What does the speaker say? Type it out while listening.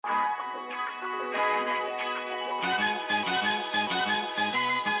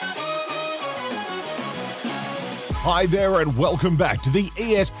Hi there and welcome back to the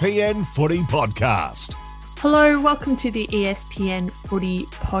ESPN Footy Podcast. Hello, welcome to the ESPN Footy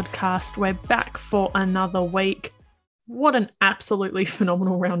Podcast. We're back for another week. What an absolutely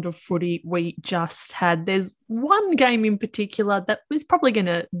phenomenal round of footy we just had. There's one game in particular that is probably going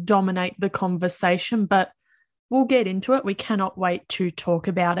to dominate the conversation, but we'll get into it. We cannot wait to talk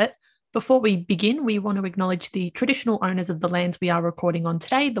about it. Before we begin, we want to acknowledge the traditional owners of the lands we are recording on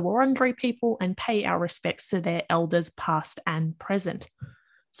today, the Wurundjeri people, and pay our respects to their elders past and present.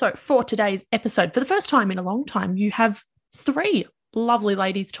 So for today's episode, for the first time in a long time, you have three lovely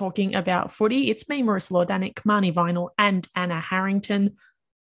ladies talking about footy. It's me, Marissa Lordanic, Marnie Vinyl, and Anna Harrington.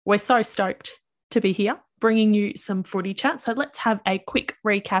 We're so stoked to be here, bringing you some footy chat. So let's have a quick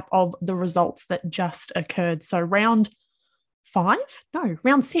recap of the results that just occurred. So round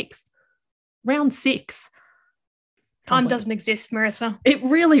six. Round six. Time doesn't exist, Marissa. It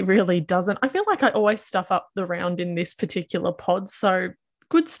really, really doesn't. I feel like I always stuff up the round in this particular pod, so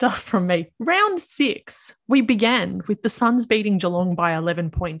good stuff from me. Round six, we began with the Suns beating Geelong by 11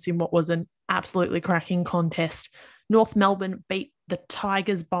 points in what was an absolutely cracking contest. North Melbourne beat the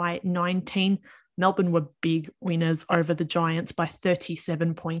Tigers by 19. Melbourne were big winners over the Giants by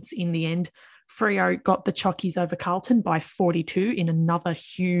 37 points in the end. Freo got the Chockies over Carlton by 42 in another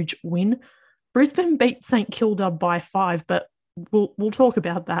huge win. Brisbane beat St Kilda by 5, but we'll talk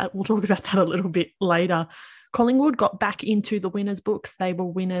about that. We'll talk about that a little bit later. Collingwood got back into the winners' books. They were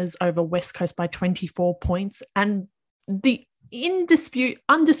winners over West Coast by 24 points. And the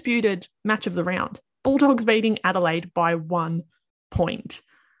undisputed match of the round, Bulldogs beating Adelaide by 1 point.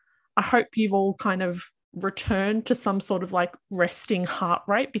 I hope you've all kind of returned to some sort of like resting heart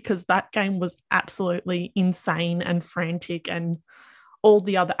rate, because that game was absolutely insane and frantic and all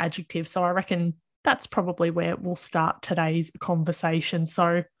the other adjectives. So I reckon that's probably where we'll start today's conversation.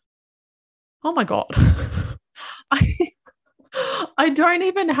 So, oh my God, I don't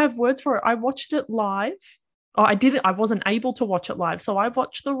even have words for it. I watched it live. Oh, I wasn't able to watch it live. So I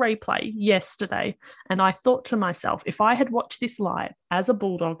watched the replay yesterday and I thought to myself, if I had watched this live as a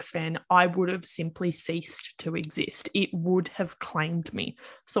Bulldogs fan, I would have simply ceased to exist. It would have claimed me.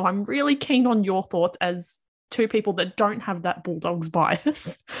 So I'm really keen on your thoughts as two people that don't have that Bulldogs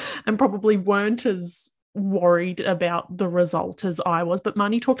bias and probably weren't as worried about the result as I was. But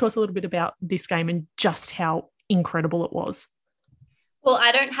Marnie, talk to us a little bit about this game and just how incredible it was. Well,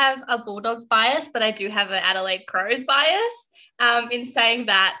 I don't have a Bulldogs bias, but I do have an Adelaide Crows bias in saying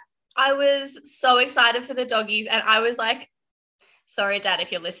that I was so excited for the doggies, and I was like, sorry, Dad,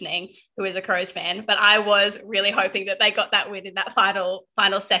 if you're listening, who is a Crows fan, but I was really hoping that they got that win in that final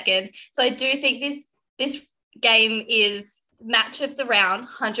second. So I do think this game is match of the round,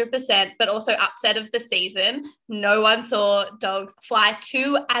 100%, but also upset of the season. No one saw Dogs fly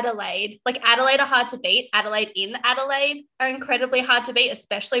to Adelaide. Like, Adelaide are hard to beat. Adelaide in Adelaide are incredibly hard to beat,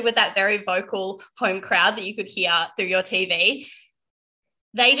 especially with that very vocal home crowd that you could hear through your TV.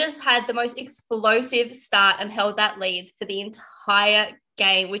 They just had the most explosive start and held that lead for the entire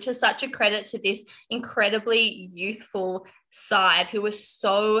game, which is such a credit to this incredibly youthful side who was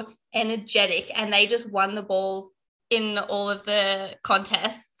so energetic, and they just won the ball in all of the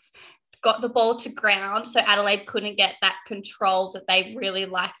contests, got the ball to ground so Adelaide couldn't get that control that they really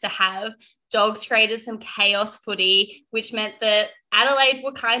like to have. Dogs created some chaos footy, which meant that Adelaide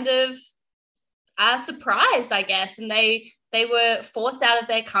were kind of surprised, I guess, and they were forced out of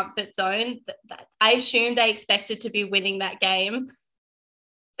their comfort zone. I assumed they expected to be winning that game.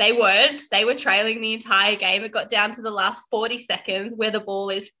 They weren't. They were trailing the entire game. It got down to the last 40 seconds where the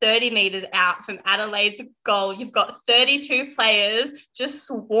ball is 30 metres out from Adelaide's goal. You've got 32 players just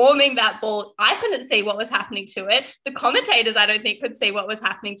swarming that ball. I couldn't see what was happening to it. The commentators, I don't think, could see what was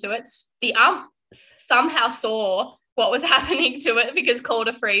happening to it. The umps somehow saw what was happening to it because called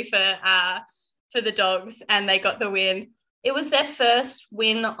a free for the Dogs, and they got the win. It was their first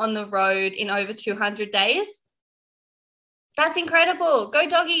win on the road in over 200 days. That's incredible. Go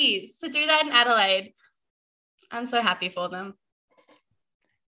Doggies to do that in Adelaide. I'm so happy for them.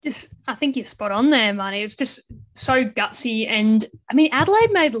 I think you're spot on there, Marnie. It's just so gutsy. And I mean,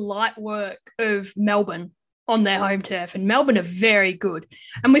 Adelaide made light work of Melbourne on their home turf, and Melbourne are very good.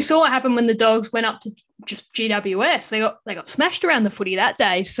 And we saw what happened when the Dogs went up to just GWS. They got smashed around the footy that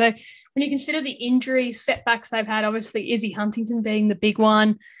day. So when you consider the injury setbacks they've had, obviously Izzy Huntington being the big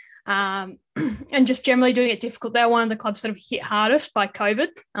one, and just generally doing it difficult. They're one of the clubs that have hit hardest by COVID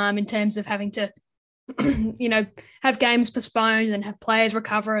in terms of having to, have games postponed and have players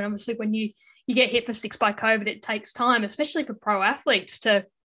recover. And obviously when you get hit for 6 by COVID, it takes time, especially for pro athletes to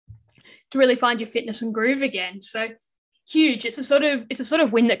really find your fitness and groove again. So huge. It's a sort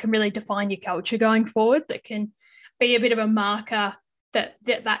of win that can really define your culture going forward, that can be a bit of a marker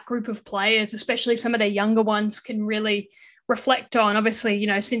that group of players, especially some of their younger ones, can really reflect on. Obviously, you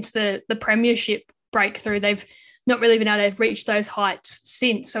know, since the premiership breakthrough, they've not really been able to reach those heights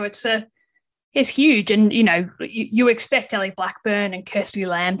since. So it's huge. And, you know, you expect Ellie Blackburn and Kirsty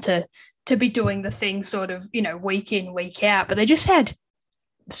Lamb to be doing the thing sort of, you know, week in, week out, but they just had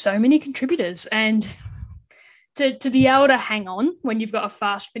so many contributors. And to be able to hang on when you've got a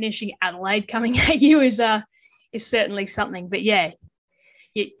fast finishing Adelaide coming at you is certainly something. But yeah,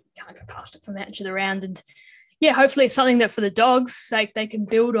 you can't go past it for match of the round. And yeah, hopefully it's something that for the Dogs' sake they can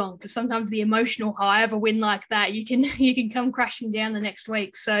build on, because sometimes the emotional high of a win like that, you can come crashing down the next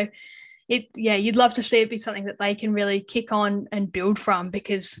week. So you'd love to see it be something that they can really kick on and build from,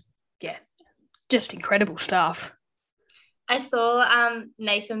 because yeah, just incredible stuff. I saw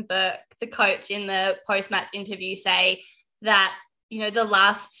Nathan Burke, the coach, in the post-match interview say that, you know, the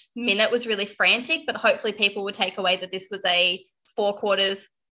last minute was really frantic, but hopefully people would take away that this was a 4 quarters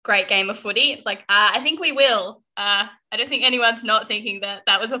great game of footy. It's like, I think we will. I don't think anyone's not thinking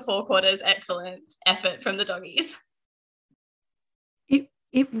that was a 4 quarters excellent effort from the Doggies.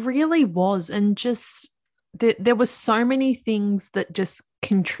 It really was. And just there were so many things that just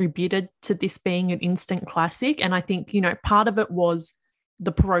contributed to this being an instant classic. And I think, you know, part of it was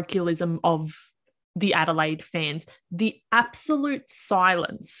the parochialism of the Adelaide fans, the absolute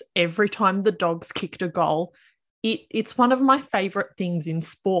silence every time the Dogs kicked a goal. It's one of my favourite things in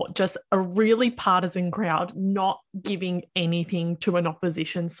sport, just a really partisan crowd not giving anything to an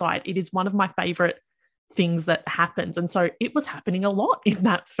opposition side. It is one of my favourite things that happens. And so it was happening a lot in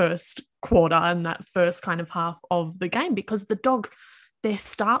that first quarter and that first kind of half of the game, because the Dogs, their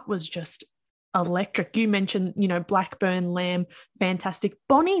start was just electric. You mentioned, you know, Blackburn, Lamb, fantastic.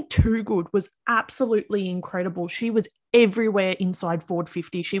 Bonnie Toogood was absolutely incredible. She was everywhere inside forward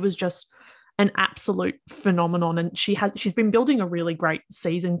 50. She was just an absolute phenomenon. And she's been building a really great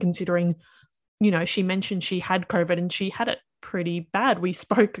season, considering, you know, she mentioned she had COVID and she had it pretty bad. We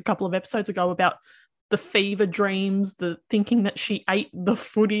spoke a couple of episodes ago about the fever dreams, the thinking that she ate the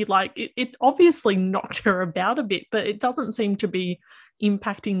footy. Like it obviously knocked her about a bit, but it doesn't seem to be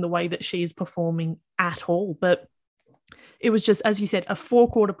impacting the way that she's performing at all. But it was just, as you said, a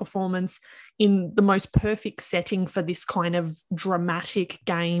 4-quarter performance in the most perfect setting for this kind of dramatic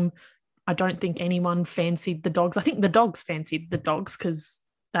game. I don't think anyone fancied the Dogs. I think the Dogs fancied the Dogs, because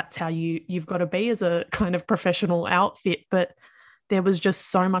that's how you've got to be as a kind of professional outfit. But there was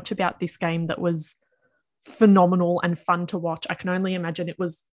just so much about this game that was phenomenal and fun to watch. I can only imagine it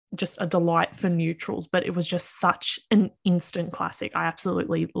was just a delight for neutrals, but it was just such an instant classic. I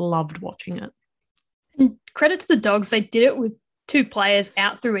absolutely loved watching it. And credit to the Dogs, they did it with 2 players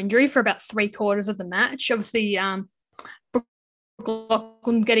out through injury for about 3/4 of the match. Obviously,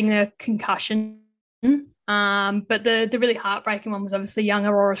 Lachlan getting a concussion. But the really heartbreaking one was obviously young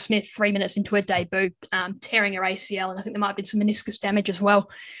Aurora Smith, 3 minutes into her debut, tearing her ACL, and I think there might have been some meniscus damage as well.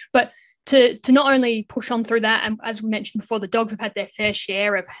 But to not only push on through that, and as we mentioned before, the Dogs have had their fair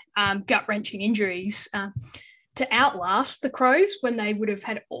share of gut-wrenching injuries, to outlast the Crows when they would have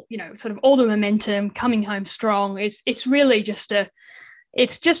had, you know, sort of all the momentum, coming home strong. It's really just a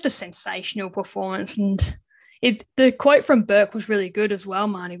sensational performance. And the quote from Burke was really good as well,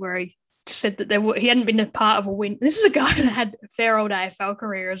 Marnie, where he said that he hadn't been a part of a win. This is a guy that had a fair old AFL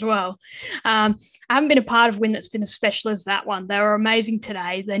career as well. I haven't been a part of a win that's been as special as that one. They were amazing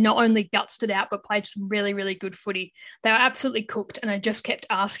today. They not only gutsed it out, but played some really, really good footy. They were absolutely cooked, and I just kept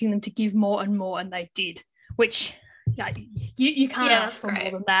asking them to give more and more, and they did, which you can't ask for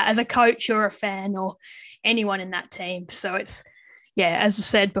more than that as a coach or a fan or anyone in that team. So it's, yeah, as I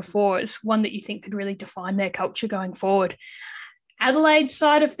said before, it's one that you think could really define their culture going forward. Adelaide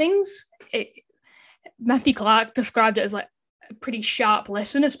side of things, Matthew Clark described it as like a pretty sharp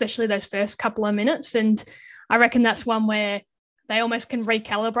lesson, especially those first couple of minutes. And I reckon that's one where they almost can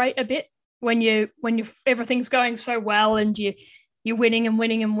recalibrate a bit when everything's going so well and you're winning and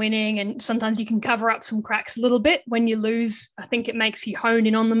winning and winning. And sometimes you can cover up some cracks a little bit. When you lose, I think it makes you hone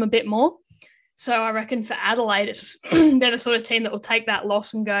in on them a bit more. So I reckon for Adelaide, they're the sort of team that will take that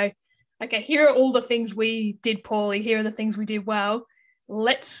loss and go, okay, here are all the things we did poorly. Here are the things we did well.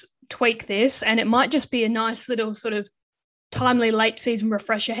 Let's tweak this. And it might just be a nice little sort of timely late season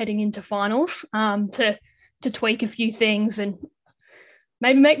refresher heading into finals, to tweak a few things and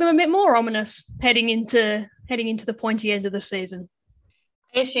maybe make them a bit more ominous heading into the pointy end of the season.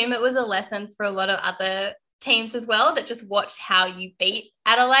 I assume it was a lesson for a lot of other teams as well that just watched how you beat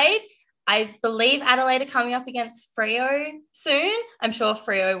Adelaide. I believe Adelaide are coming up against Freo soon. I'm sure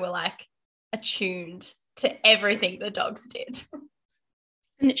Freo were like attuned to everything the Dogs did.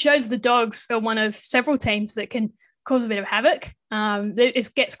 And it shows the Dogs are one of several teams that can cause a bit of havoc.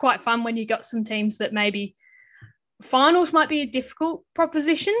 It gets quite fun when you got some teams that maybe finals might be a difficult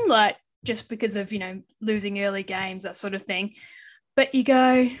proposition, like just because of, losing early games, that sort of thing. But you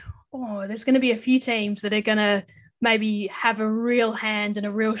go, oh, there's going to be a few teams that are going to maybe have a real hand and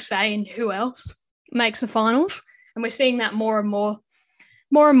a real say in who else makes the finals. And we're seeing that more and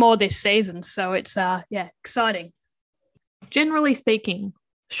more this season. So it's, exciting. Generally speaking,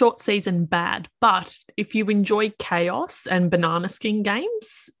 short season bad, but if you enjoy chaos and banana skin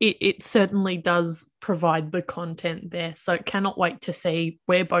games, it certainly does provide the content there. So cannot wait to see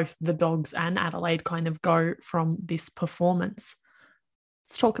where both the Dogs and Adelaide kind of go from this performance.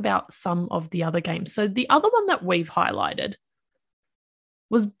 Let's talk about some of the other games. So the other one that we've highlighted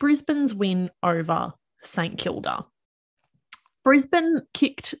was Brisbane's win over St Kilda. Brisbane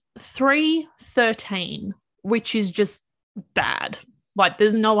kicked 3-13, which is just bad. Like,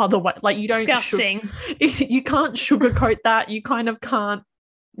 there's no other way. Like, you don't... Disgusting. You can't sugarcoat that. You kind of can't,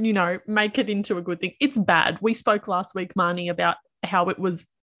 make it into a good thing. It's bad. We spoke last week, Marnie, about how it was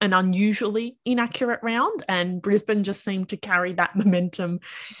an unusually inaccurate round, and Brisbane just seemed to carry that momentum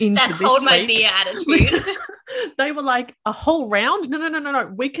into this week. That hold my beer attitude. They were like, a whole round?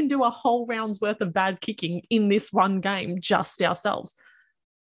 No. We can do a whole round's worth of bad kicking in this one game just ourselves.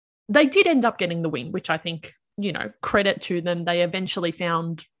 They did end up getting the win, which I think, credit to them. They eventually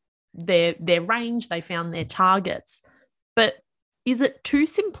found their range. They found their targets. But is it too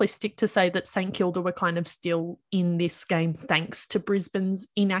simplistic to say that St Kilda were kind of still in this game thanks to Brisbane's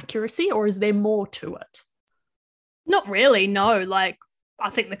inaccuracy, or is there more to it? Not really, no. Like,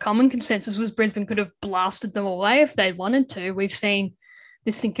 I think the common consensus was Brisbane could have blasted them away if they'd wanted to. We've seen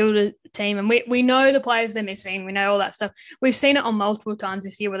this St Kilda team, and we know the players they're missing. We know all that stuff. We've seen it on multiple times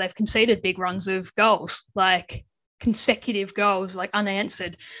this year where they've conceded big runs of goals, like consecutive goals, like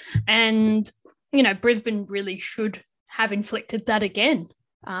unanswered. And, Brisbane really should have inflicted that again.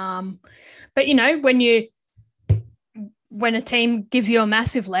 But, when a team gives you a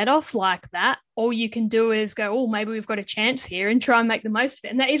massive let-off like that, all you can do is go, oh, maybe we've got a chance here, and try and make the most of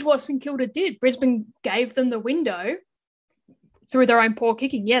it. And that is what St Kilda did. Brisbane gave them the window through their own poor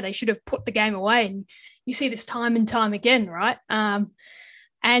kicking. Yeah, they should have put the game away. And you see this time and time again, right?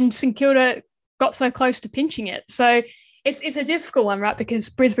 And St Kilda got so close to pinching it. So it's a difficult one, right? Because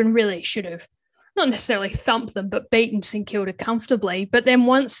Brisbane really should have not necessarily thumped them, but beaten St Kilda comfortably. But then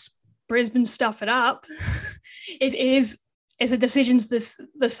once Brisbane stuff it up, it's a decision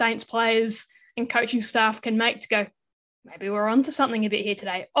the Saints players and coaching staff can make to go, maybe we're onto something a bit here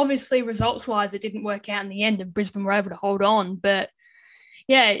today. Obviously, results-wise, it didn't work out in the end and Brisbane were able to hold on. But,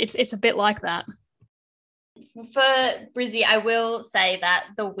 yeah, it's a bit like that. For Brizzy, I will say that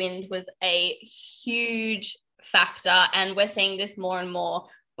the wind was a huge factor, and we're seeing this more and more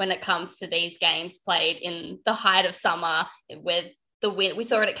when it comes to these games played in the height of summer with the wind. We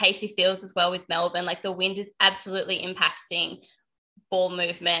saw it at Casey Fields as well with Melbourne. Like, the wind is absolutely impacting ball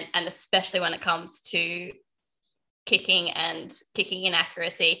movement, and especially when it comes to kicking and kicking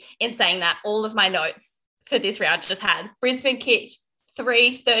inaccuracy. In saying that, all of my notes for this round just had Brisbane kicked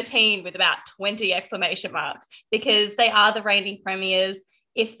 3-13 with about 20 exclamation marks, because they are the reigning premiers.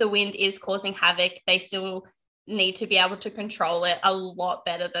 If the wind is causing havoc, they still need to be able to control it a lot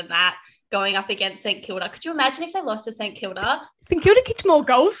better than that going up against St Kilda. Could you imagine if they lost to St Kilda? St Kilda kicked more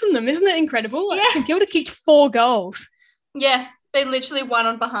goals than them. Isn't it incredible? Like, yeah. St Kilda kicked 4 goals. Yeah, they literally won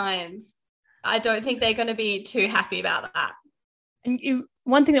on behinds. I don't think they're going to be too happy about that. And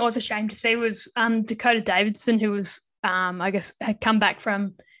one thing that was a shame to see was Dakota Davidson, who was, had come back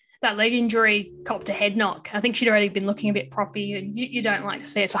from that leg injury, copped a head knock. I think she'd already been looking a bit proppy, and you don't like to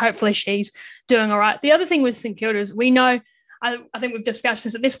see it. So hopefully she's doing all right. The other thing with St Kilda is we know, I think we've discussed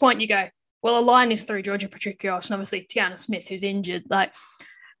this, at this point you go, well, a line is through Georgia Patricios and obviously Tiana Smith, who's injured. But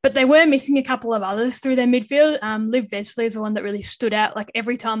they were missing a couple of others through their midfield. Liv Vesley is the one that really stood out. Like,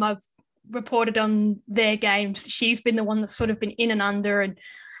 every time I've reported on their games, she's been the one that's sort of been in and under and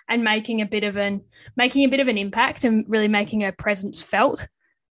making a bit of an impact and really making her presence felt.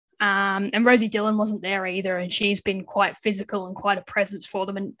 And Rosie Dillon wasn't there either, and she's been quite physical and quite a presence for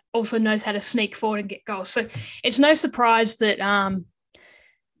them, and also knows how to sneak forward and get goals. So it's no surprise that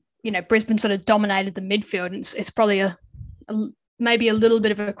Brisbane sort of dominated the midfield. And it's probably maybe a little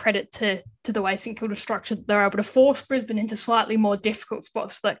bit of a credit to the way St Kilda structured. They're able to force Brisbane into slightly more difficult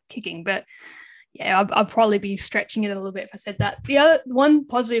spots like kicking. But yeah, I'd probably be stretching it a little bit if I said that. The other one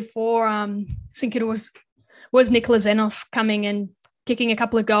positive for St Kilda was Nicola Zenos coming and kicking a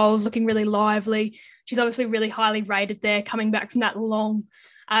couple of goals, looking really lively. She's obviously really highly rated there, coming back from that long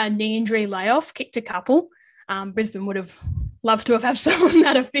knee injury layoff, kicked a couple. Brisbane would have loved to have had someone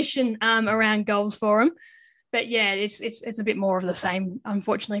that efficient around goals for them. But yeah, it's a bit more of the same,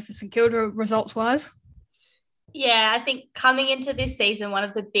 unfortunately, for St Kilda results wise. Yeah, I think coming into this season, one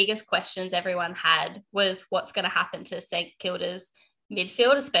of the biggest questions everyone had was what's going to happen to St Kilda's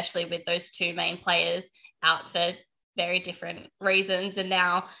midfield, especially with those two main players out for very different reasons. And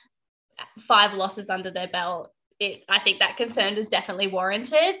now 5 losses under their belt, I think that concern is definitely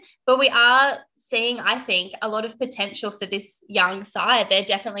warranted. But we are seeing, I think, a lot of potential for this young side. They're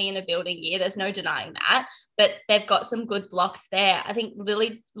definitely in a building year. There's no denying that. But they've got some good blocks there. I think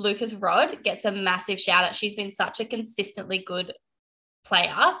Lily Lucas-Rod gets a massive shout out. She's been such a consistently good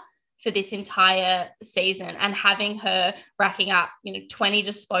player for this entire season, and having her racking up, 20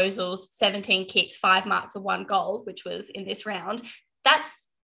 disposals, 17 kicks, 5 marks for 1 goal, which was in this round, that's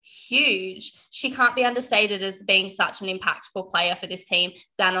huge. She can't be understated as being such an impactful player for this team.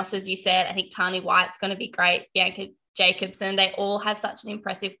 Zanos, as you said, I think Tani White's going to be great. Bianca Jacobson, they all have such an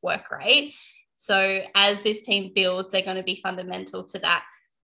impressive work rate. So as this team builds, they're going to be fundamental to that.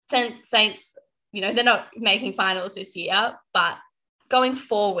 Since Saints, they're not making finals this year, but going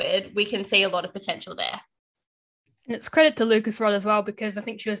forward, we can see a lot of potential there. And it's credit to Lucas-Rod as well, because I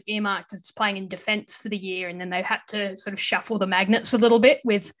think she was earmarked as playing in defence for the year, and then they had to sort of shuffle the magnets a little bit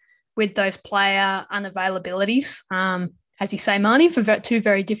with those player unavailabilities, as you say, Marnie, for 2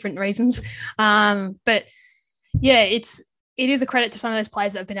 very different reasons. But yeah, it is a credit to some of those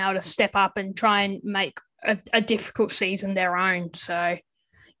players that have been able to step up and try and make a difficult season their own. So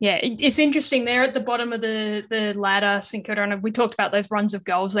yeah, it's interesting. They're at the bottom of the ladder, St Kilda, and we talked about those runs of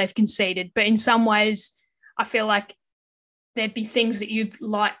goals they've conceded, but in some ways I feel like there'd be things that you'd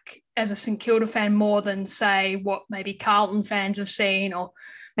like as a St Kilda fan more than, say, what maybe Carlton fans have seen, or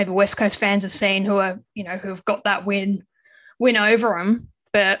maybe West Coast fans have seen, who are, who've got that win over them.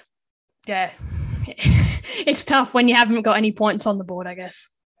 But yeah, it's tough when you haven't got any points on the board, I guess.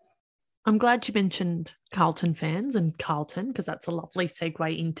 I'm glad you mentioned Carlton fans and Carlton, because that's a lovely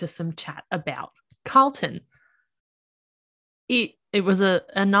segue into some chat about Carlton. It was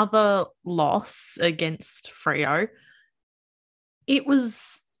another loss against Freo.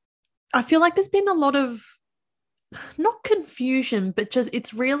 I feel like there's been a lot of, not confusion, but just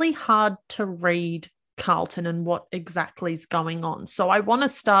it's really hard to read Carlton and what exactly is going on. So I want to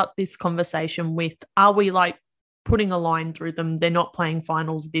start this conversation with, are we putting a line through them? They're not playing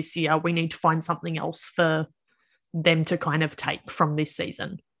finals this year. We need to find something else for them to kind of take from this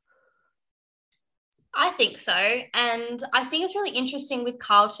season. I think so. And I think it's really interesting with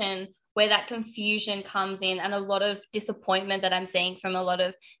Carlton where that confusion comes in, and a lot of disappointment that I'm seeing from a lot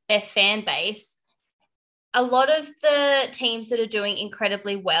of their fan base. A lot of the teams that are doing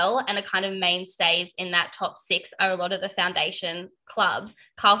incredibly well and are kind of mainstays in that top 6 are a lot of the foundation clubs.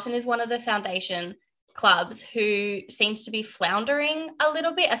 Carlton is one of the foundation clubs who seems to be floundering a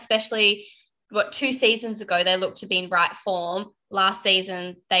little bit, especially 2 seasons ago, they looked to be in right form. Last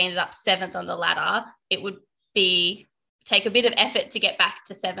season, they ended up 7th on the ladder. It would take a bit of effort to get back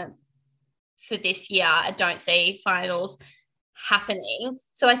to 7th for this year. I don't see finals happening.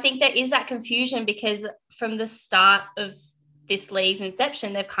 So I think there is that confusion, because from the start of this league's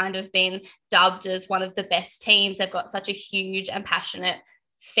inception, they've kind of been dubbed as one of the best teams. They've got such a huge and passionate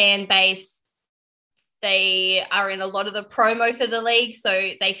fan base. They are in a lot of the promo for the league, so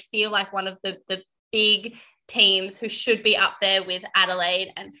they feel like one of the big teams who should be up there with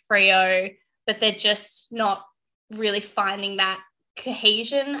Adelaide and Freo, but they're just not really finding that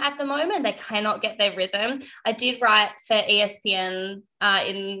cohesion at the moment. They cannot get their rhythm. I did write for ESPN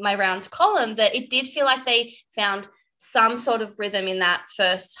in my rounds column that it did feel like they found some sort of rhythm in that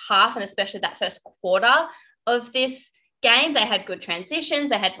first half, and especially that first quarter of this game. They had good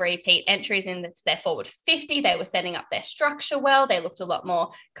transitions. They had repeat entries in their forward 50. They were setting up their structure well. They looked a lot more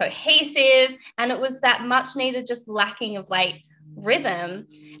cohesive, and it was that much needed just lacking of late rhythm.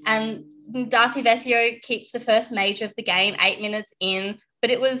 And Darcy Vesio keeps the first major of the game 8 minutes in, but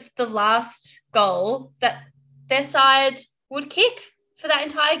it was the last goal that their side would kick for that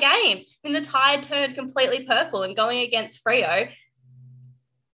entire game. I mean, the tide turned completely purple, and going against Freo,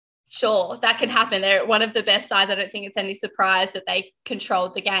 sure, that can happen. They're one of the best sides. I don't think it's any surprise that they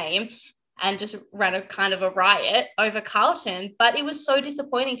controlled the game and just ran a kind of a riot over Carlton. But it was so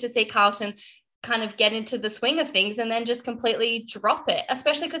disappointing to see Carlton kind of get into the swing of things and then just completely drop it,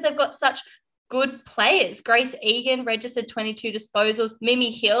 especially because they've got such good players. Grace Egan registered 22 disposals. Mimi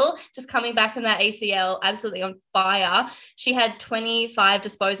Hill, just coming back from that ACL, absolutely on fire. She had 25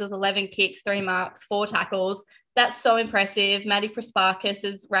 disposals, 11 kicks, 3 marks, 4 tackles. That's so impressive. Maddie Prasparkas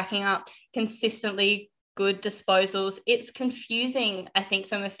is racking up consistently good disposals. It's confusing, I think,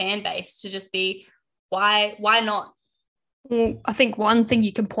 from a fan base to just be, why not? Well, I think one thing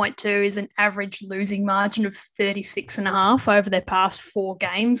you can point to is an average losing margin of 36.5 over their past 4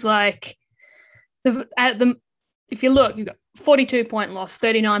 games. Like, if you look, you've got 42-point loss,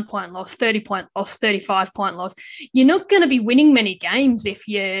 39-point loss, 30-point loss, 35-point loss. You're not going to be winning many games if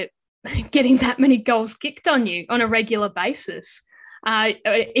you're getting that many goals kicked on you on a regular basis. An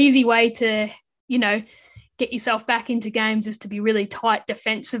easy way to, get yourself back into games is to be really tight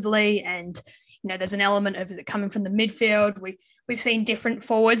defensively. And, there's an element of it coming from the midfield. We've seen different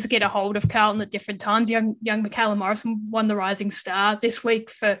forwards get a hold of Carlton at different times. Young Michaela Morrison won the Rising Star this week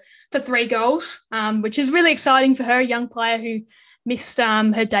for 3 goals, which is really exciting for her, a young player who missed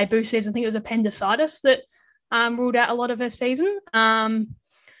her debut season. I think it was appendicitis that ruled out a lot of her season.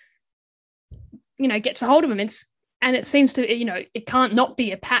 Gets a hold of him. And it seems to, it can't not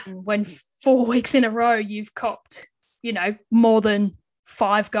be a pattern when 4 weeks in a row you've copped, more than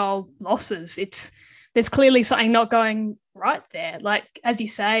 5-goal losses. There's clearly something not going right there. Like, as you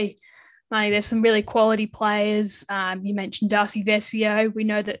say, there's some really quality players. You mentioned Darcy Vesio. We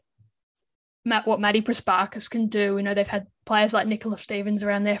know that what Maddie Prasparkas can do. We know they've had players like Nicola Stevens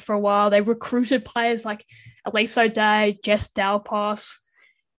around there for a while. They recruited players like Elise O'Day, Jess Dalpos.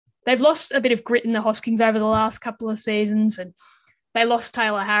 They've lost a bit of grit in the Hoskings over the last couple of seasons, and they lost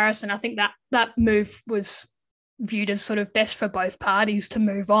Taylor Harris. And I think that move was viewed as sort of best for both parties to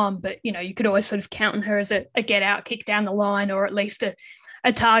move on. But, you could always sort of count on her as a get out, kick down the line, or at least a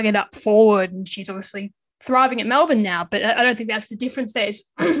target up forward. And she's obviously thriving at Melbourne now. But I don't think that's the difference there. Is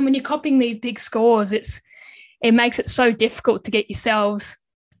when you're copying these big scores, it makes it so difficult to get yourselves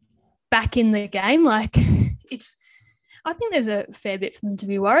back in the game. Like, I think there's a fair bit for them to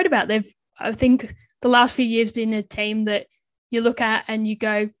be worried about. I think the last few years been a team that you look at and you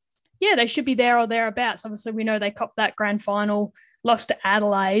go, yeah, they should be there or thereabouts. Obviously, we know they copped that grand final, lost to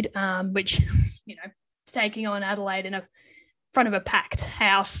Adelaide, which, taking on Adelaide in front of a packed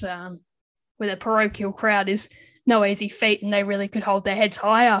house with a parochial crowd is no easy feat, and they really could hold their heads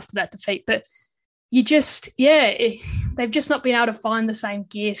high after that defeat. But they've just not been able to find the same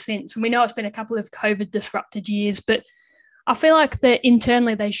gear since. And we know it's been a couple of COVID disrupted years, but I feel like that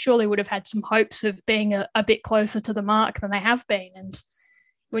internally they surely would have had some hopes of being a bit closer to the mark than they have been. And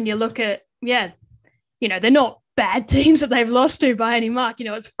when you look at, they're not bad teams that they've lost to by any mark.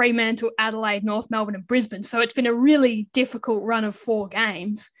 It's Fremantle, Adelaide, North Melbourne and Brisbane. So it's been a really difficult run of 4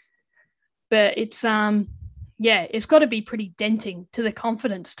 games. But it's it's got to be pretty denting to the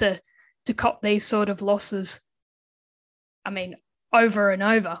confidence to cop these sort of losses. I mean, over and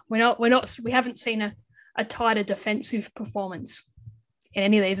over. We haven't seen a tighter defensive performance in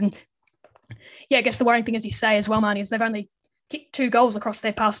any of these. And I guess the worrying thing, as you say as well, Marnie, is they've only kicked 2 goals across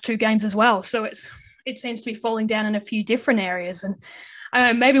their past 2 games as well. So it seems to be falling down in a few different areas. And I don't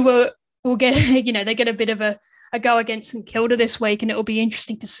know, maybe we'll get, they get a bit of a go against St Kilda this week, and it will be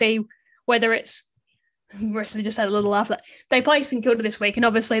interesting to see whether it's, Wesley just had a little laugh. Like, they play St Kilda this week, and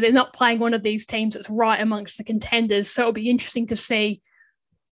obviously they're not playing one of these teams that's right amongst the contenders. So it'll be interesting to see,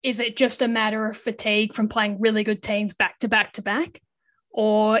 is it just a matter of fatigue from playing really good teams back to back to back?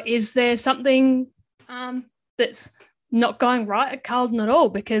 Or is there something that's not going right at Carlton at all?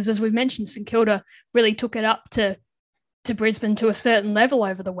 Because as we've mentioned, St Kilda really took it up to Brisbane to a certain level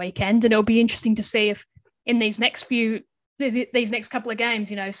over the weekend. And it'll be interesting to see if in these next couple of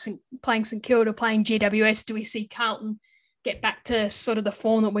games, playing St Kilda, playing GWS, do we see Carlton get back to sort of the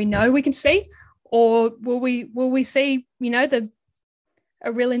form that we know we can see? Or will we see,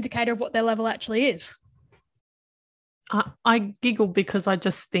 a real indicator of what their level actually is? I giggle because I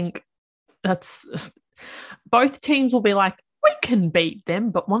just think that's both teams will be like, we can beat them,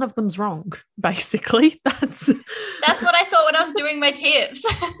 but one of them's wrong, basically. That's what I thought when I was doing my tips.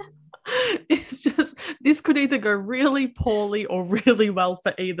 It's just, this could either go really poorly or really well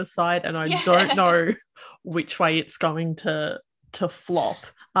for either side, and I don't know which way it's going to flop.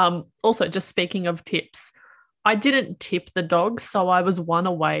 Also, just speaking of tips, I didn't tip the Dogs, so I was 1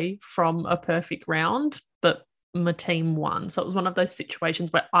 away from a perfect round, but my team won. So it was one of those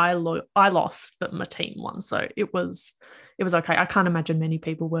situations where I lost, but my team won. So it was okay. I can't imagine many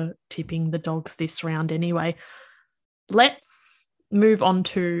people were tipping the Dogs this round anyway. Let's move on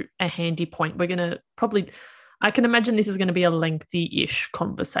to a handy point. We're going to I can imagine this is going to be a lengthy-ish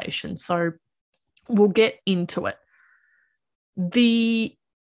conversation, so we'll get into it.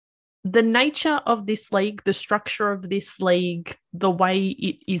 The nature of this league, the structure of this league, the way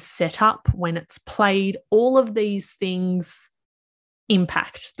it is set up when it's played, all of these things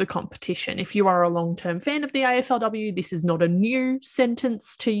impact the competition. If you are a long-term fan of the AFLW, this is not a new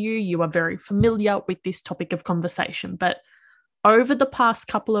sentence to you. You are very familiar with this topic of conversation. But over the past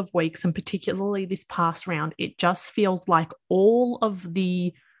couple of weeks, and particularly this past round, it just feels like all of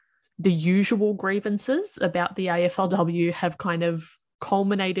the usual grievances about the AFLW have kind of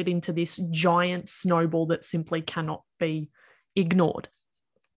culminated into this giant snowball that simply cannot be ignored.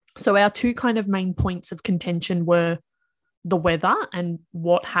 So our two kind of main points of contention were the weather and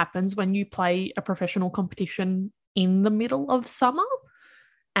what happens when you play a professional competition in the middle of summer,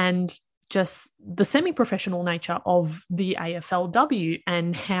 and just the semi-professional nature of the AFLW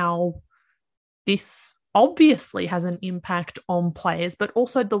and how this obviously has an impact on players, but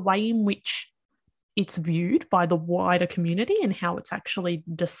also the way in which it's viewed by the wider community and how it's actually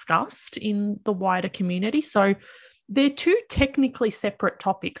discussed in the wider community. So they're two technically separate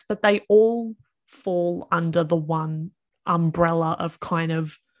topics, but they all fall under the one umbrella of kind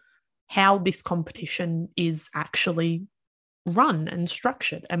of how this competition is actually run and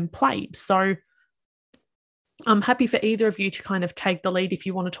structured and played. So I'm happy for either of you to kind of take the lead if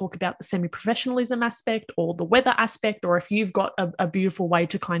you want to talk about the semi-professionalism aspect or the weather aspect, or if you've got a beautiful way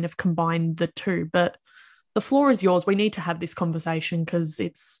to kind of combine the two. But the floor is yours. We need to have this conversation because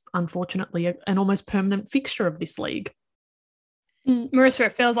it's unfortunately an almost permanent fixture of this league. Marissa,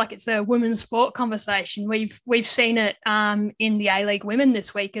 it feels like it's a women's sport conversation. We've seen it in the A-League women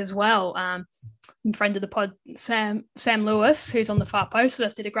this week as well. Friend of the pod, Sam Lewis, who's on the Far Post with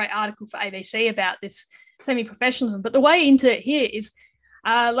us, did a great article for ABC about this semi-professionalism. But the way into it here is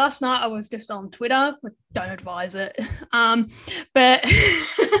last night I was just on Twitter. Don't advise it. But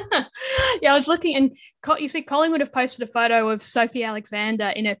yeah, I was looking, and you see Collingwood have posted a photo of Sophie Alexander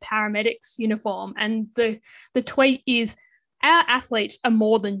in her paramedics uniform. And the tweet is, "Our athletes are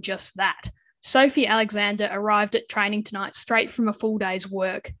more than just that. Sophie Alexander arrived at training tonight straight from a full day's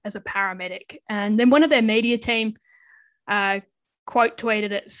work as a paramedic." And then one of their media team quote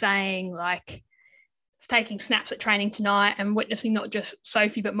tweeted it saying, like, it's taking snaps at training tonight and witnessing not just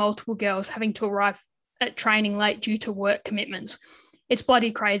Sophie, but multiple girls having to arrive at training late due to work commitments. It's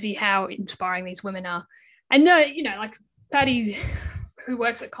bloody crazy how inspiring these women are. And no, like Paddy, who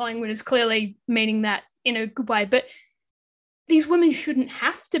works at Collingwood, is clearly meaning that in a good way, but these women shouldn't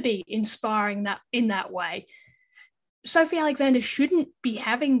have to be inspiring that in that way. Sophie Alexander shouldn't be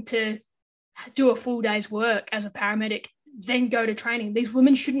having to do a full day's work as a paramedic, then go to training. These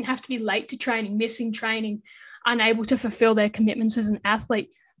women shouldn't have to be late to training, missing training, unable to fulfill their commitments as an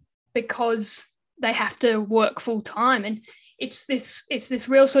athlete because they have to work full time. And it's this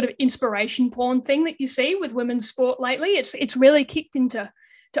real sort of inspiration porn thing that you see with women's sport lately. It's really kicked into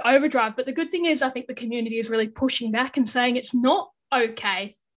overdrive. But the good thing is I think the community is really pushing back and saying it's not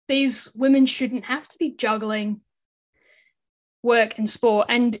okay. These women shouldn't have to be juggling work and sport.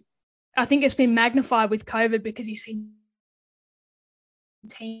 And I think it's been magnified with COVID because you see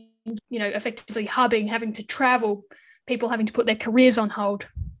teams, effectively hubbing, having to travel, people having to put their careers on hold.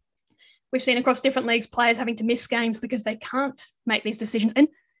 We've seen across different leagues players having to miss games because they can't make these decisions. And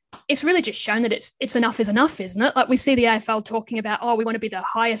it's really just shown that it's enough is enough, isn't it? Like we see the AFL talking about, we want to be the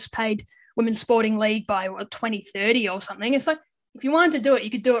highest paid women's sporting league by 2030 or something. It's like, if you wanted to do it, you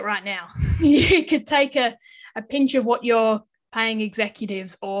could do it right now. You could take a pinch of what you're paying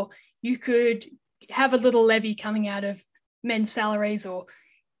executives, or you could have a little levy coming out of men's salaries or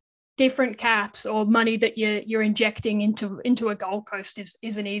different caps or money that you're injecting into a Gold Coast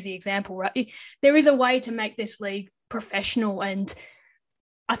is an easy example, right? There is a way to make this league professional, and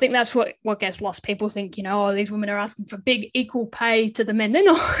I think that's what gets lost. People think, these women are asking for big equal pay to the men. They're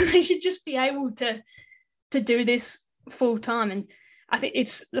not. They should just be able to do this full time. And I think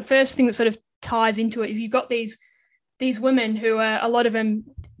it's the first thing that sort of ties into it is you've got these women who are, a lot of them,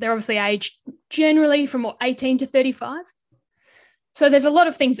 they're obviously aged generally from 18 to 35. So there's a lot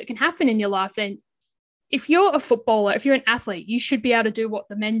of things that can happen in your life. And if you're a footballer, if you're an athlete, you should be able to do what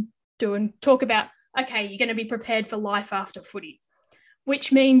the men do and talk about, okay, you're going to be prepared for life after footy,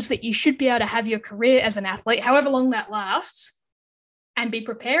 which means that you should be able to have your career as an athlete, however long that lasts, and be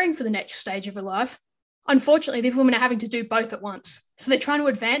preparing for the next stage of your life. Unfortunately, these women are having to do both at once. So they're trying to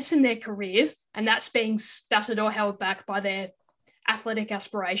advance in their careers, and that's being stuttered or held back by their athletic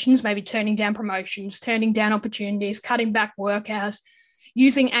aspirations, maybe turning down promotions, turning down opportunities, cutting back work hours,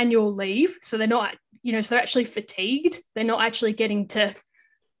 using annual leave. So they're not, so they're actually fatigued. They're not actually getting to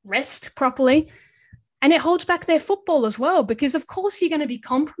rest properly. And it holds back their football as well, because of course you're going to be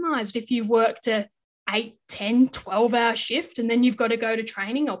compromised if you've worked a 8, 10, 12-hour shift and then you've got to go to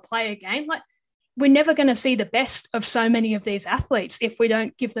training or play a game. Like, we're never going to see the best of so many of these athletes if we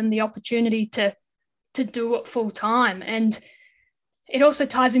don't give them the opportunity to do it full time. And it also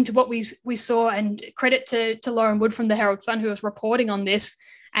ties into what we saw, and credit to Lauren Wood from the Herald Sun, who was reporting on this,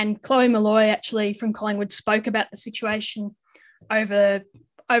 and Chloe Malloy actually from Collingwood spoke about the situation over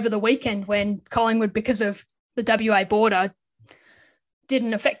the weekend when Collingwood, because of the WA border, did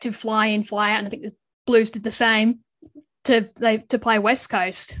an effective fly-in, fly-out, and I think the Blues did the same to play West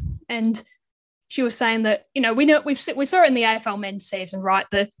Coast. And she was saying that, we saw it in the AFL men's season, right?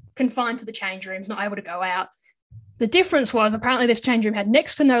 The confined to the change rooms, not able to go out. The difference was apparently this change room had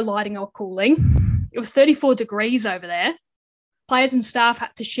next to no lighting or cooling. It was 34 degrees over there. Players and staff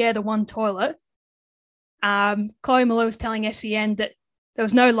had to share the one toilet. Chloe Malou was telling SEN that there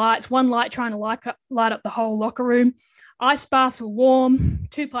was no lights, one light trying to light up the whole locker room. Ice baths were warm.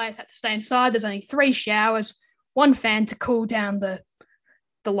 2 players had to stay inside. There's only 3 showers, 1 fan to cool down the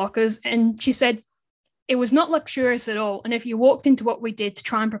lockers. And she said it was not luxurious at all. And if you walked into what we did to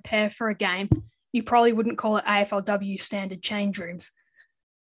try and prepare for a game, you probably wouldn't call it AFLW standard change rooms.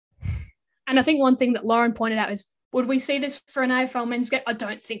 And I think one thing that Lauren pointed out is, would we see this for an AFL men's game? I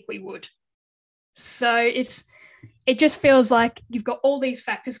don't think we would. So it just feels like you've got all these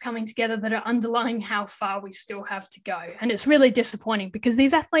factors coming together that are underlying how far we still have to go. And it's really disappointing because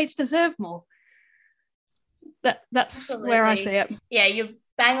these athletes deserve more. That's Absolutely. Where I see it. Yeah, you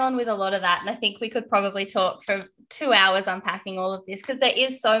bang on with a lot of that. And I think we could probably talk for 2 hours unpacking all of this because there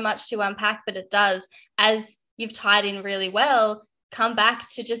is so much to unpack, but it does, as you've tied in really well, come back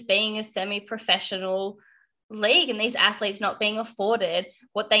to just being a semi-professional league and these athletes not being afforded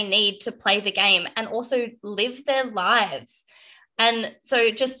what they need to play the game and also live their lives. And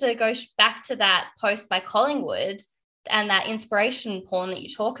so just to go back to that post by Collingwood and that inspiration porn that you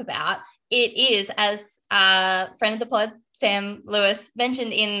talk about, it is, as a friend of the pod, Sam Lewis,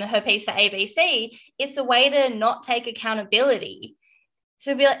 mentioned in her piece for ABC, it's a way to not take accountability.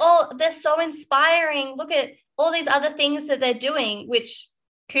 So be like, oh, they're so inspiring. Look at all these other things that they're doing, which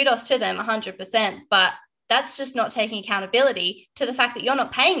kudos to them 100%. But that's just not taking accountability to the fact that you're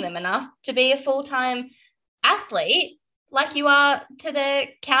not paying them enough to be a full-time athlete like you are to their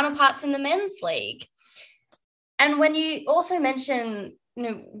counterparts in the men's league. And when you also mention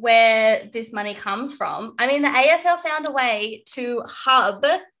where this money comes from, I mean, the AFL found a way to hub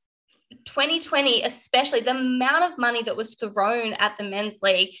 2020, especially the amount of money that was thrown at the men's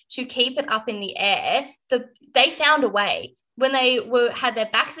league to keep it up in the air. They found a way. When they had their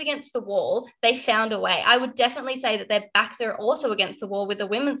backs against the wall, they found a way. I would definitely say that their backs are also against the wall with the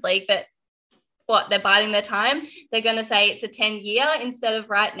women's league, but they're biding their time. They're going to say it's a 10-year instead of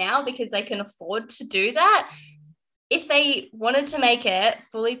right now because they can afford to do that. If they wanted to make it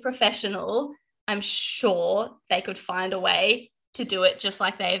fully professional, I'm sure they could find a way to do it just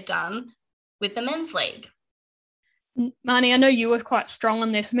like they've done with the men's league. Marnie, I know you were quite strong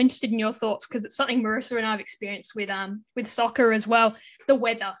on this. I'm interested in your thoughts because it's something Marissa and I have experienced with soccer as well. The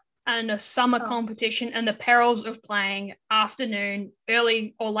weather and a summer competition and the perils of playing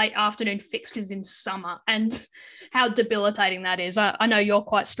early or late afternoon fixtures in summer and how debilitating that is. I know you're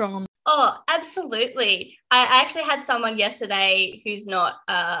quite strong on that. Oh, absolutely. I actually had someone yesterday who's not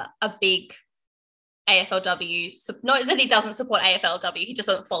a big AFLW, not that he doesn't support AFLW, he just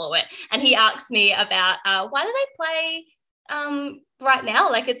doesn't follow it. And he asked me about why do they play right now?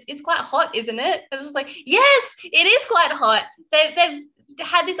 Like it's quite hot, isn't it? I was just like, yes, it is quite hot. They've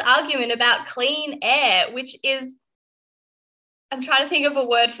had this argument about clean air, which is, I'm trying to think of a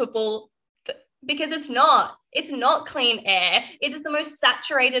word for bull, because it's not clean air. It is the most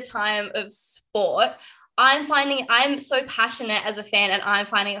saturated time of sport. I'm so passionate as a fan and I'm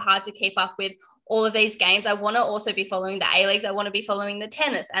finding it hard to keep up with all of these games. I want to also be following the A-Leagues. I want to be following the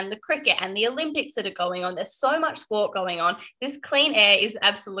tennis and the cricket and the Olympics that are going on. There's so much sport going on. This clean air is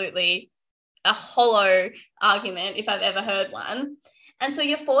absolutely a hollow argument if I've ever heard one. And so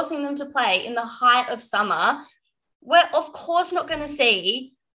you're forcing them to play in the height of summer. We're of course not going to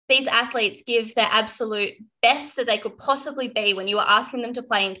see these athletes give their absolute best that they could possibly be when you are asking them to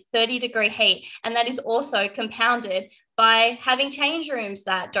play in 30-degree heat. And that is also compounded by having change rooms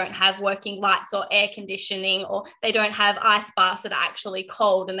that don't have working lights or air conditioning, or they don't have ice baths that are actually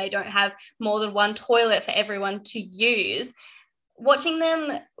cold, and they don't have more than one toilet for everyone to use. Watching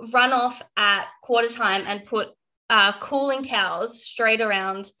them run off at quarter time and put cooling towels straight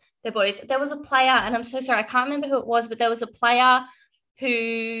around their bodies. There was a player, and I'm so sorry, I can't remember who it was, but there was a player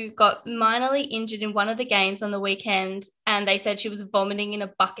who got minorly injured in one of the games on the weekend, and they said she was vomiting in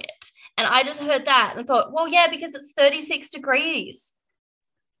a bucket. And I just heard that and thought, well, yeah, because it's 36 degrees.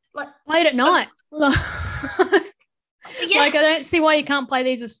 Late at night. Yeah. I don't see why you can't play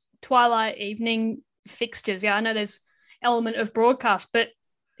these as twilight evening fixtures. Yeah, I know there's element of broadcast, but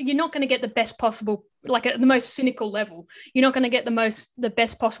you're not going to get the best possible, like at the most cynical level. You're not going to get the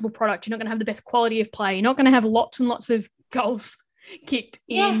best possible product. You're not going to have the best quality of play. You're not going to have lots and lots of goals kicked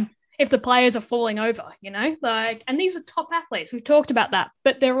in if the players are falling over, you know, like, and these are top athletes. We've talked about that,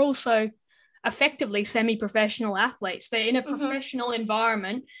 but they're also effectively semi-professional athletes. They're in a professional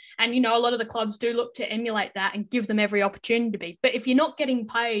environment, and, you know, a lot of the clubs do look to emulate that and give them every opportunity to be. But if you're not getting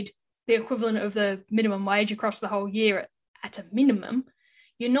paid the equivalent of the minimum wage across the whole year at a minimum,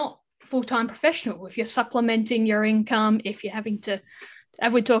 you're not full-time professional. If you're supplementing your income, if you're having to,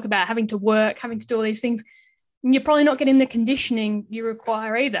 as we talk about, having to work, having to do all these things, you're probably not getting the conditioning you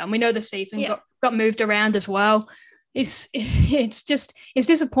require either. And we know the season got moved around as well. It's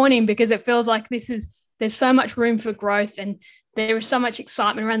disappointing because it feels like there's so much room for growth, and there is so much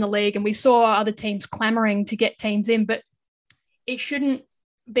excitement around the league, and we saw other teams clamoring to get teams in, but it shouldn't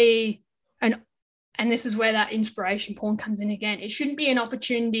be and this is where that inspiration porn comes in again. It shouldn't be an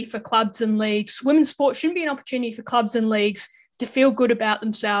opportunity for clubs and leagues. Women's sport shouldn't be an opportunity for clubs and leagues to feel good about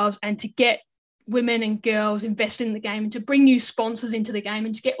themselves and to get women and girls invested in the game and to bring new sponsors into the game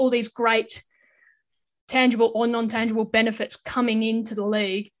and to get all these great tangible or non-tangible benefits coming into the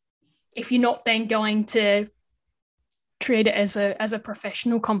league if you're not then going to treat it as a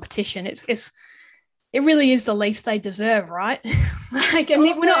professional competition. It really is the least they deserve, right? I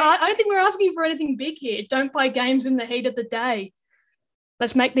don't think we're asking for anything big here. Don't play games in the heat of the day.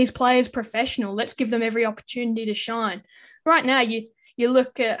 Let's make these players professional. Let's give them every opportunity to shine. Right now, you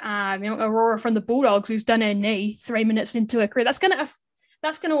look at Aurora from the Bulldogs, who's done her knee 3 minutes into her career. That's going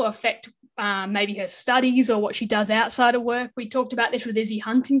to affect maybe her studies or what she does outside of work. We talked about this with Izzy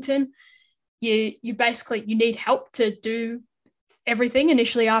Huntington. You need help to do everything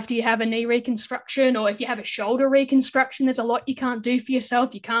initially after you have a knee reconstruction, or if you have a shoulder reconstruction, there's a lot you can't do for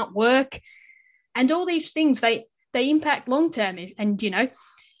yourself. You can't work, and all these things they impact long term. And you know,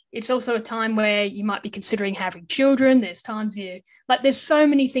 it's also a time where you might be considering having children. There's times there's so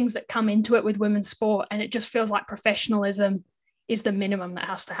many things that come into it with women's sport, and it just feels like professionalism is the minimum that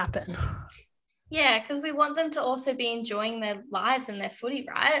has to happen. Yeah, because we want them to also be enjoying their lives and their footy,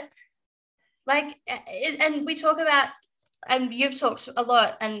 right? And we talk about, and you've talked a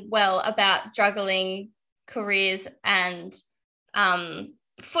lot and well about juggling careers and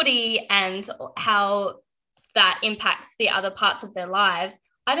footy and how that impacts the other parts of their lives.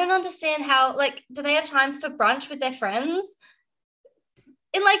 I don't understand how, do they have time for brunch with their friends?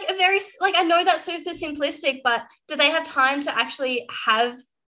 In a very, I know that's super simplistic, but do they have time to actually have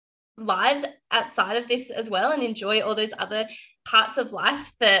lives outside of this as well and enjoy all those other parts of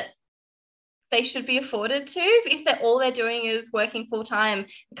life that they should be afforded to, if all they're doing is working full time,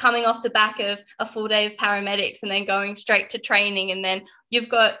 coming off the back of a full day of paramedics and then going straight to training, and then you've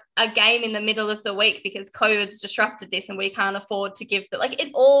got a game in the middle of the week because COVID's disrupted this and we can't afford to give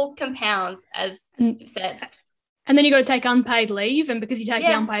it all compounds, as you've said. And then you've got to take unpaid leave, and because you take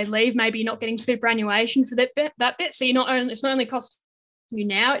the unpaid leave, maybe you're not getting superannuation for that bit. So it's not only costing you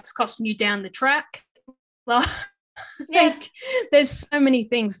now, it's costing you down the track. There's so many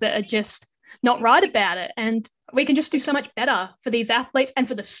things that are just not right about it, and we can just do so much better for these athletes and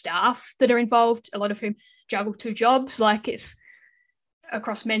for the staff that are involved, a lot of whom juggle two jobs. It's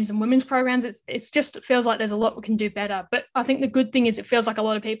across men's and women's programs. It feels like there's a lot we can do better. But I think the good thing is it feels like a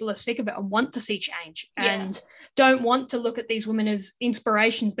lot of people are sick of it and want to see change and don't want to look at these women as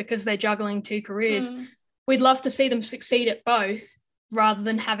inspirations because they're juggling two careers. We'd love to see them succeed at both rather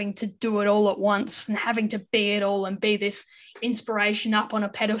than having to do it all at once and having to be it all and be this inspiration up on a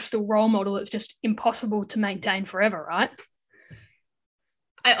pedestal role model that's just impossible to maintain forever, right?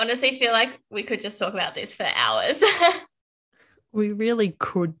 I honestly feel like we could just talk about this for hours. We really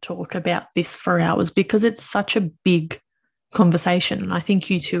could talk about this for hours because it's such a big conversation. And I think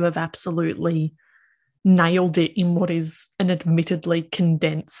you two have absolutely nailed it in what is an admittedly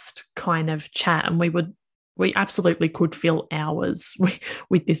condensed kind of chat. And we absolutely could fill hours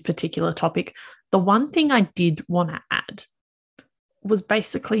with this particular topic. The one thing I did want to add was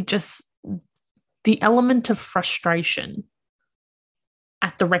basically just the element of frustration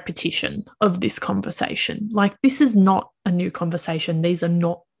at the repetition of this conversation. This is not a new conversation. These are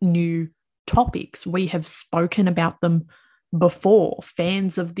not new topics. We have spoken about them before.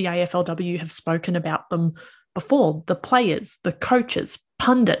 Fans of the AFLW have spoken about them before. The players, the coaches,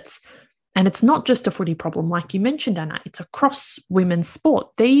 pundits. And it's not just a footy problem, like you mentioned, Anna. It's across women's sport.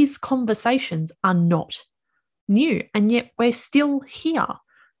 These conversations are not new, and yet we're still here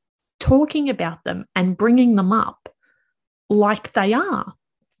talking about them and bringing them up like they are.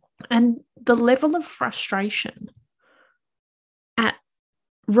 And the level of frustration at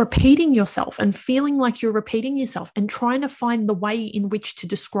repeating yourself and feeling like you're repeating yourself and trying to find the way in which to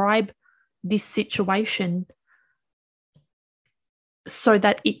describe this situation so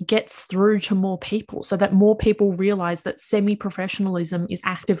that it gets through to more people, so that more people realize that semi-professionalism is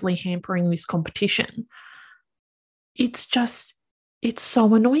actively hampering this competition. It's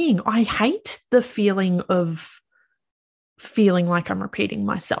so annoying. I hate the feeling of feeling like I'm repeating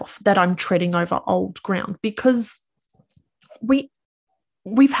myself, that I'm treading over old ground, because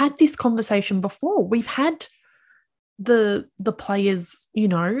we've had this conversation before. We've had the players,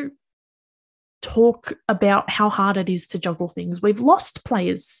 talk about how hard it is to juggle things. We've lost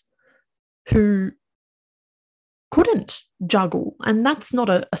players who couldn't juggle, and that's not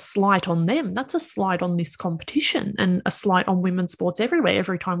a slight on them. That's a slight on this competition and a slight on women's sports everywhere.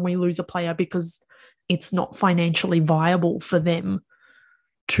 Every time we lose a player because it's not financially viable for them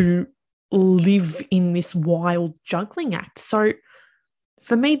to live in this wild juggling act. So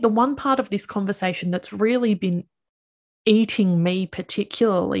for me, the one part of this conversation that's really been eating me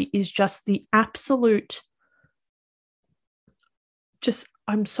particularly is just the absolute,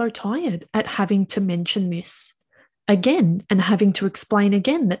 I'm so tired at having to mention this again and having to explain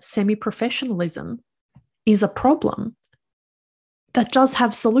again that semi-professionalism is a problem that does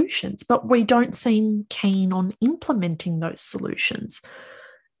have solutions, but we don't seem keen on implementing those solutions.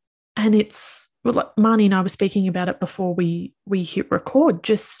 And it's, like Marnie and I were speaking about it before we hit record,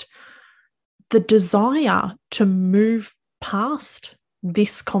 just the desire to move past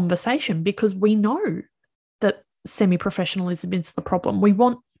this conversation, because we know that semi-professionalism is the problem. We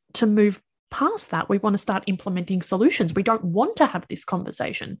want to move past that. We want to start implementing solutions. We don't want to have this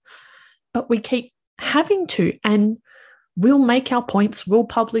conversation, but we keep having to, and we'll make our points. We'll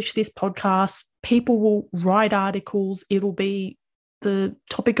publish this podcast. People will write articles. It'll be the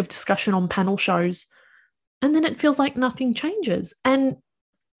topic of discussion on panel shows. And then it feels like nothing changes. And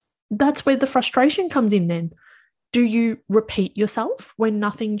that's where the frustration comes in then. Do you repeat yourself when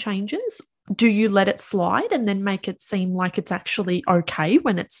nothing changes? Do you let it slide and then make it seem like it's actually okay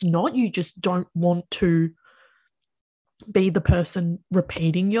when it's not? You just don't want to be the person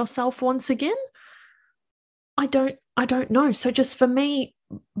repeating yourself once again? I don't know. So just for me,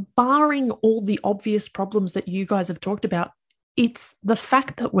 barring all the obvious problems that you guys have talked about, it's the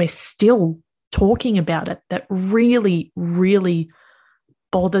fact that we're still talking about it that really, really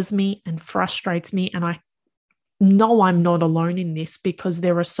bothers me and frustrates me. And I know I'm not alone in this, because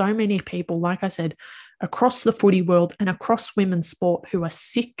there are so many people, like I said, across the footy world and across women's sport who are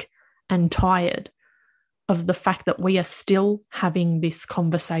sick and tired of the fact that we are still having this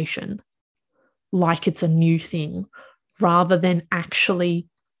conversation like it's a new thing, rather than actually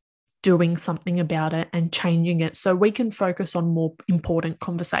doing something about it and changing it so we can focus on more important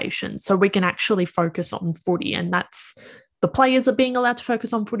conversations, so we can actually focus on footy. And that's, the players are being allowed to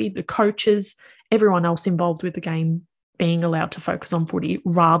focus on footy, the coaches, everyone else involved with the game being allowed to focus on footy,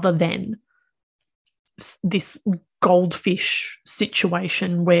 rather than this goldfish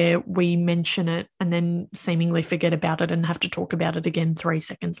situation where we mention it and then seemingly forget about it and have to talk about it again 3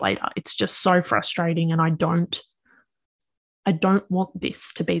 seconds later. It's just so frustrating, and I don't want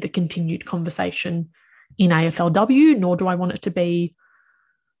this to be the continued conversation in AFLW, nor do I want it to be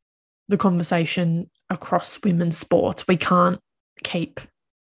the conversation across women's sports. We can't keep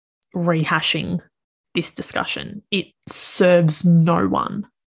rehashing this discussion. It serves no one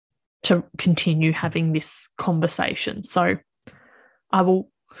to continue having this conversation. So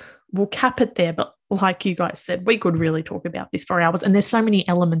we'll cap it there. But like you guys said, we could really talk about this for hours. And there's so many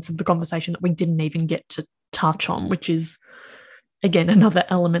elements of the conversation that we didn't even get to touch on, which is, again, another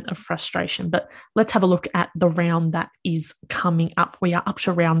element of frustration. But let's have a look at the round that is coming up. We are up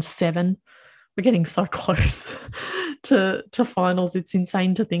to round 7. We're getting so close to finals. It's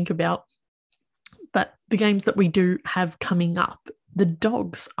insane to think about. But the games that we do have coming up, the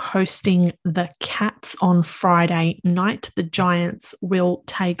Dogs hosting the Cats on Friday night. The Giants will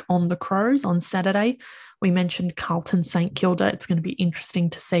take on the Crows on Saturday. We mentioned Carlton St Kilda. It's going to be interesting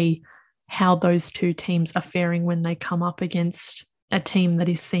to see how those two teams are faring when they come up against a team that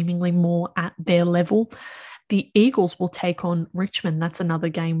is seemingly more at their level. The Eagles will take on Richmond. That's another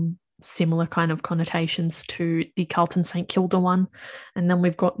game, similar kind of connotations to the Carlton St Kilda one. And then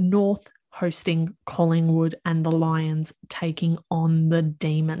we've got North hosting Collingwood and the Lions taking on the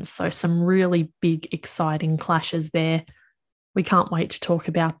Demons. So some really big, exciting clashes there. We can't wait to talk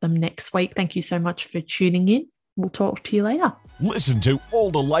about them next week. Thank you so much for tuning in. We'll talk to you later. Listen to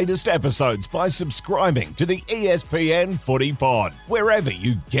all the latest episodes by subscribing to the ESPN Footy Pod, wherever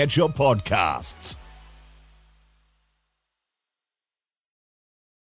you get your podcasts.